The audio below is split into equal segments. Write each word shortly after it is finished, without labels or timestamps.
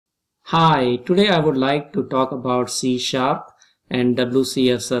Hi, today I would like to talk about C# and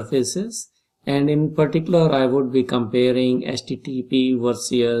WCF services, and in particular I would be comparing HTTP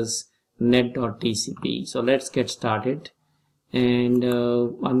versus NET.TCP. So let's get started, and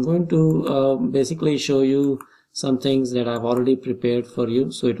I'm going to basically show you some things that I've already prepared for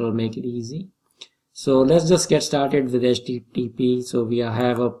you, so it will make it easy. So let's just get started with HTTP. So we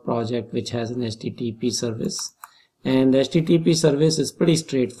have a project which has an HTTP service. And the HTTP service is pretty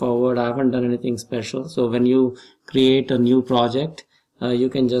straightforward. I haven't done anything special. So when you create a new project, you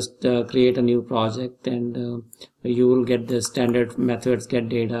can just create a new project, and you will get the standard methods, get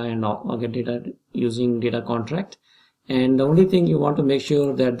data and get data using data contract. And the only thing you want to make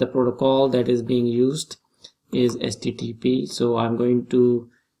sure that the protocol that is being used is HTTP. So I'm going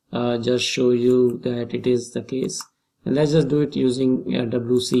to just show you that it is the case. And let's just do it using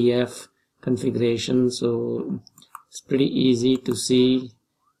WCF configuration. So it's pretty easy to see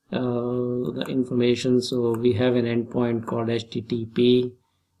the information. So we have an endpoint called HTTP,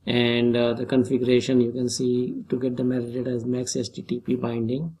 and the configuration you can see to get the metadata as max HTTP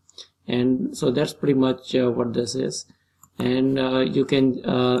binding. And so that's pretty much what this is. And you can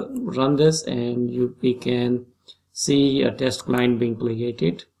run this, and we can see a test client being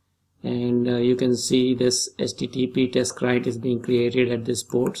created. And you can see this HTTP test client is being created at this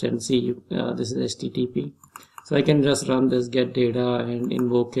port, and see this is HTTP. So I can just run this get data and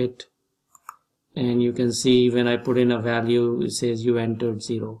invoke it, and you can see when I put in a value, it says you entered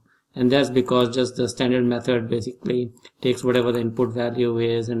 0, and that's because just the standard method basically takes whatever the input value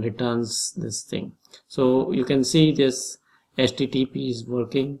is and returns this thing. So you can see this HTTP is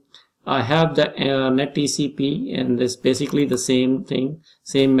working. I have the NET.TCP, and it's basically the same thing,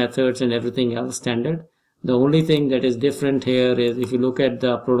 same methods and everything else standard. The only thing that is different here is if you look at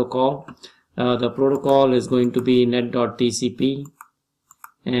the protocol is going to be NET.TCP,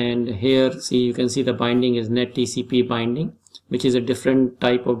 and here see you can see the binding is NET.TCP binding, which is a different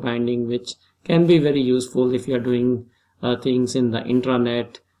type of binding which can be very useful if you are doing things in the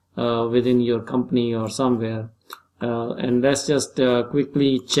intranet within your company or somewhere. And let's just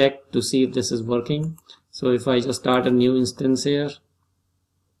quickly check to see if this is working. So if I just start a new instance here,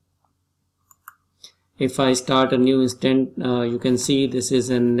 if I start a new instance, you can see this is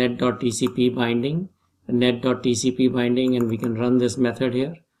a NET.TCP binding, and we can run this method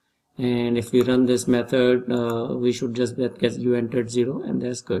here. And if we run this method, we should just get you entered 0, and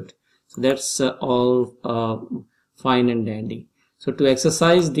that's good. So that's all fine and dandy. So to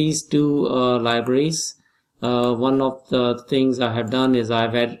exercise these two libraries, one of the things I have done is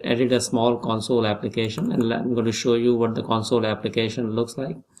I've added a small console application, and I'm going to show you what the console application looks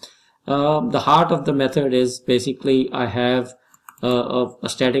like. The heart of the method is basically I have a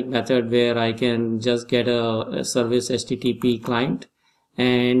static method where I can just get a service HTTP client,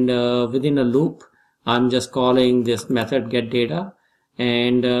 and within a loop I'm just calling this method get data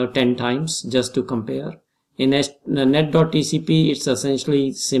and 10 times just to compare. In NET.TCP it's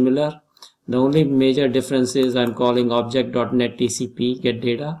essentially similar. The only major difference is I'm calling object.NET.TCP get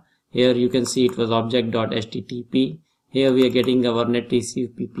data. Here you can see it was object.HTTP. Here we are getting our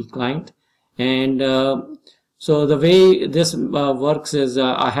NET.TCP client. And so the way this works is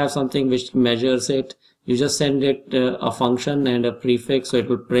I have something which measures it. You just send it a function and a prefix, so it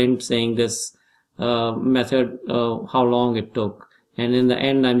will print saying this method how long it took. And in the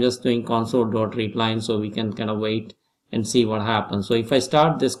end I'm just doing console.readline, so we can kind of wait and see what happens. So if I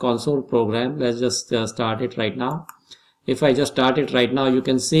start this console program, let's just start it right now. If I just start it right now, you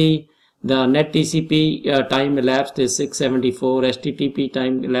can see the NET.TCP time elapsed is 674, HTTP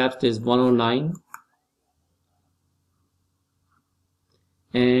time elapsed is 109.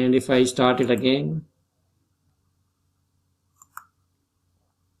 And if I start it again,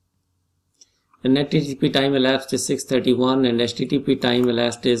 the NET.TCP time elapsed is 631, and HTTP time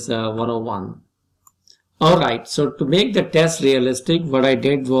elapsed is 101. Alright, so to make the test realistic, what I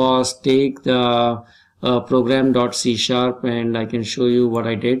did was take the program.C# and I can show you what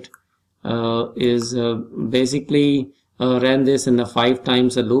I did. Basically ran this in a 5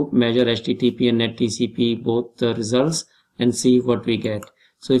 times a loop, measure HTTP and NET.TCP both the results, and see what we get.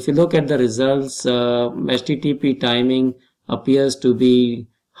 So if you look at the results, HTTP timing appears to be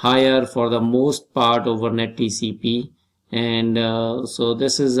higher for the most part over NET.TCP. And so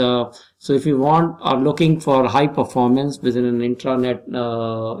this is so if you are looking for high performance within an intranet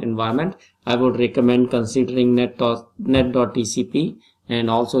environment, I would recommend considering NET.TCP and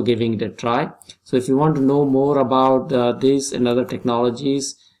also giving it a try. So if you want to know more about this and other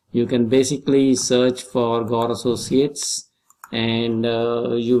technologies, you can basically search for Gore Associates, and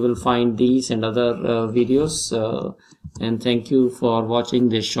you will find these and other videos and thank you for watching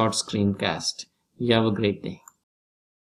this short screencast. You have a great day.